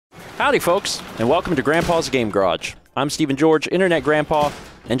Howdy, folks, and welcome to Grandpa's Game Garage. I'm Stephen George, Internet Grandpa,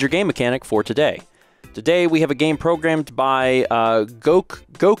 and your game mechanic for today. Today we have a game programmed by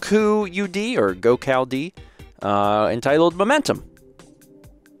Goku UD, or GoCal D, entitled Momentum.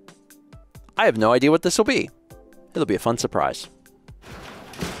 I have no idea what this will be. It'll be a fun surprise.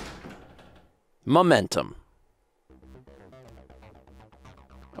 Momentum.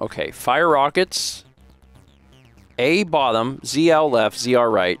 Okay, fire rockets. A bottom, ZL left,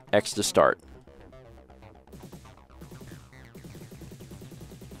 ZR right, X to start.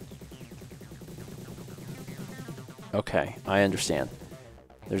 Okay, I understand.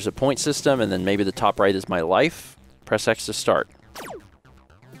 There's a point system, and then maybe the top right is my life. Press X to start.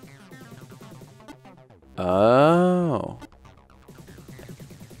 Oh.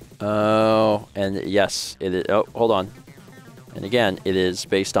 Oh, and yes, it is. Oh, hold on. And again, it is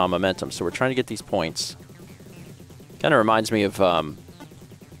based on momentum. So we're trying to get these points. Kind of reminds me of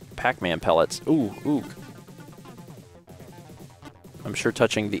Pac-Man pellets. Ooh, ooh. I'm sure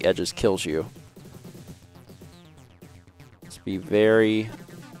touching the edges kills you. Let's be very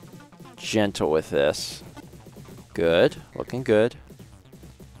gentle with this. Good, looking good.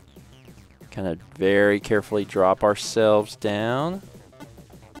 Kind of very carefully drop ourselves down.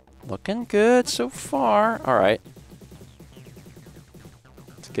 Looking good so far. All right.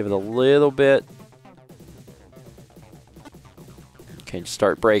 Let's give it a little bit. Okay,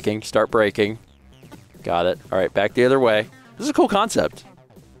 start braking, start braking. Got it. All right, back the other way. This is a cool concept.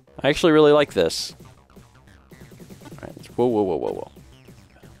 I actually really like this. All right, whoa, whoa, whoa, whoa, whoa.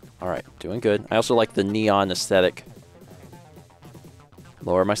 All right, doing good. I also like the neon aesthetic.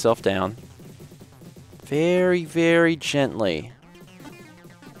 Lower myself down. Very, very gently.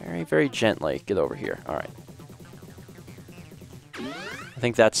 Very, very gently. Get over here. All right. I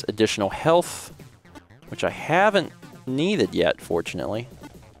think that's additional health, which I haven't needed yet, fortunately.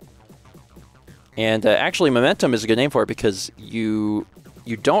 And actually, momentum is a good name for it because you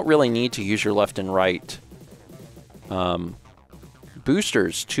don't really need to use your left and right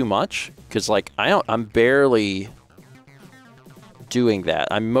boosters too much, because like I'm barely doing that.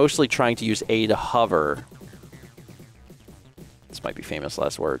 I'm mostly trying to use A to hover. This might be famous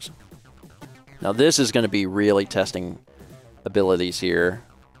last words. Now this is going to be really testing abilities here.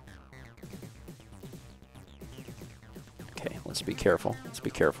 Okay, let's be careful. Let's be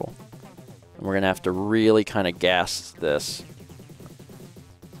careful. And we're going to have to really kind of gas this.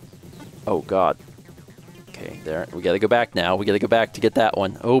 Oh, God. Okay, there. We got to go back now. We got to go back to get that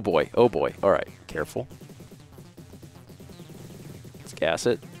one. Oh, boy. Oh, boy. All right, careful. Let's gas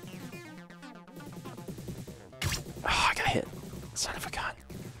it. Oh, I got hit. Son of a gun.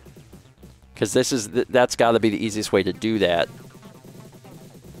 Because that's got to be the easiest way to do that.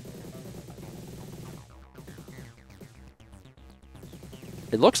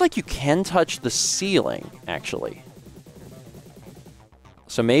 It looks like you can touch the ceiling, actually.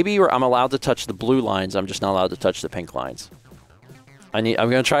 So maybe I'm allowed to touch the blue lines. I'm just not allowed to touch the pink lines. I'm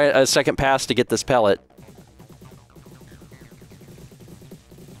going to try a second pass to get this pellet.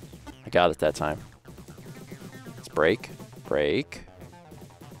 I got it that time. Let's brake. Brake.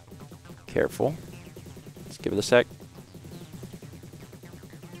 Careful. Let's give it a sec.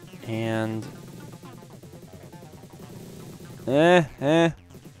 And...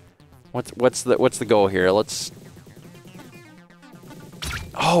 What's the goal here? Let's...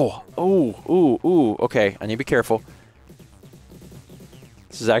 Oh! Ooh. Okay, I need to be careful.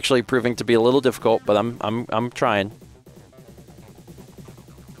 This is actually proving to be a little difficult, but I'm trying.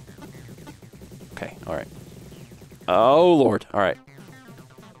 Okay, all right. Oh, Lord. All right.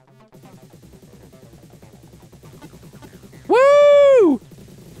 Woo!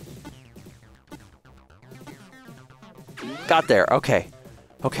 Got there. Okay.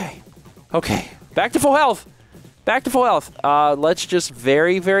 Okay. Okay. Back to full health. Back to full health. Let's just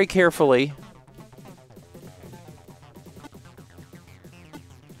very, very carefully.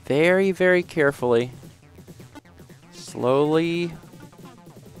 Very, very carefully. Slowly.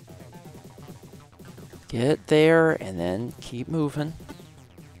 Get there and then keep moving.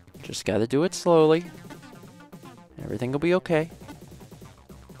 Just got to do it slowly. Everything will be okay.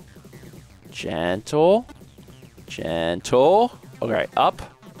 Gentle. Gentle. Okay, up.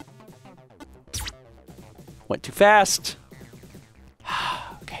 Went too fast.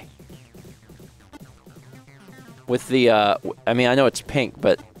 Okay. With the, I mean, I know it's pink,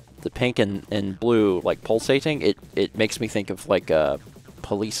 but the pink and blue, like, pulsating, it makes me think of, like,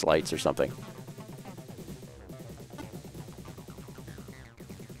 police lights or something.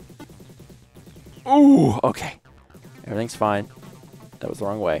 Ooh, okay. Everything's fine. That was the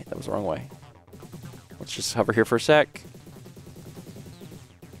wrong way. That was the wrong way. Let's just hover here for a sec.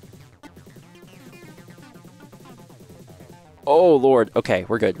 Oh, Lord. Okay,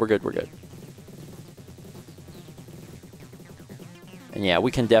 we're good. We're good. We're good. And yeah,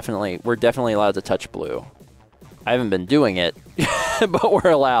 we're definitely allowed to touch blue. I haven't been doing it, but we're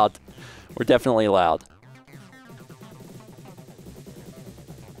allowed. We're definitely allowed.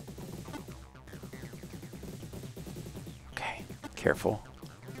 Okay, careful.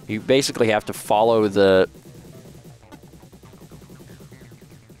 You basically have to follow the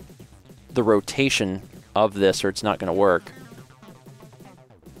rotation of this or it's not going to work.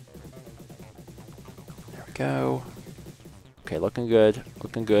 There we go. Okay, looking good.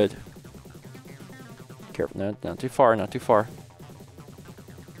 Looking good. Careful. No, not too far. Not too far.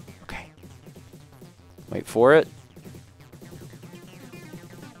 Okay. Wait for it.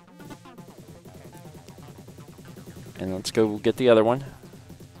 And let's go get the other one.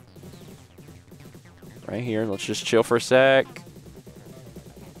 Right here. Let's just chill for a sec.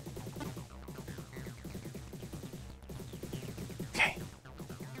 Okay.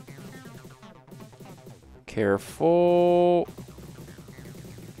 Careful.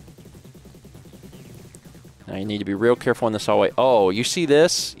 Now you need to be real careful in this hallway. Oh, you see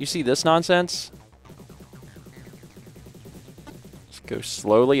this? You see this nonsense? Let's go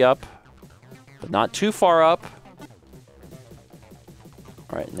slowly up, but not too far up.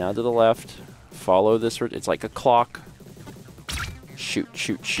 All right, now to the left. Follow this. It's like a clock. Shoot,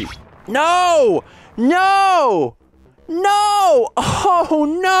 shoot, shoot. No! No! No!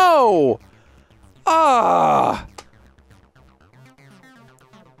 Oh, no! Ah!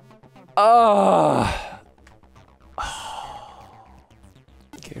 Ah!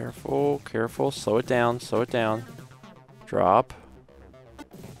 Careful, careful. Slow it down, slow it down. Drop.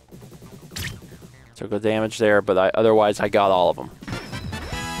 Took a damage there, but otherwise I got all of them.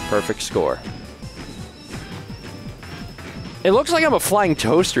 Perfect score. It looks like I'm a flying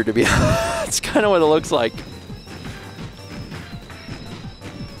toaster, to be honest. That's kind of what it looks like.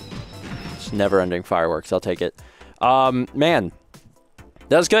 It's never-ending fireworks. I'll take it. Man,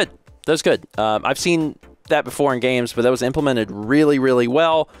 that was good. That was good. I've seen that before in games, but that was implemented really, really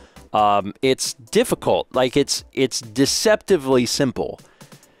well. It's difficult. Like, it's deceptively simple,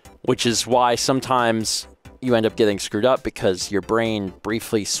 which is why sometimes you end up getting screwed up because your brain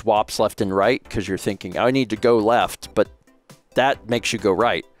briefly swaps left and right because you're thinking, I need to go left, but that makes you go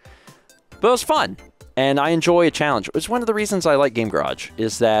right. But it was fun, and I enjoy a challenge. It's one of the reasons I like Game Garage,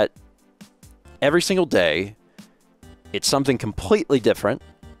 is that every single day, it's something completely different.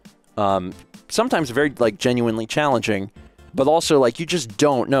 Sometimes very, like, genuinely challenging, but also, like, you just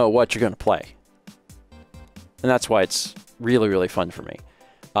don't know what you're going to play. And that's why it's really, really fun for me.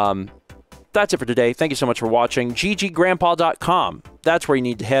 That's it for today. Thank you so much for watching. gggrandpa.com. That's where you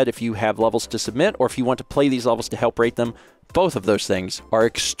need to head if you have levels to submit or if you want to play these levels to help rate them. Both of those things are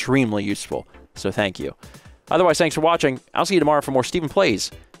extremely useful, so thank you. Otherwise, thanks for watching. I'll see you tomorrow for more Stephen Plays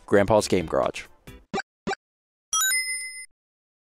Grandpa's Game Garage.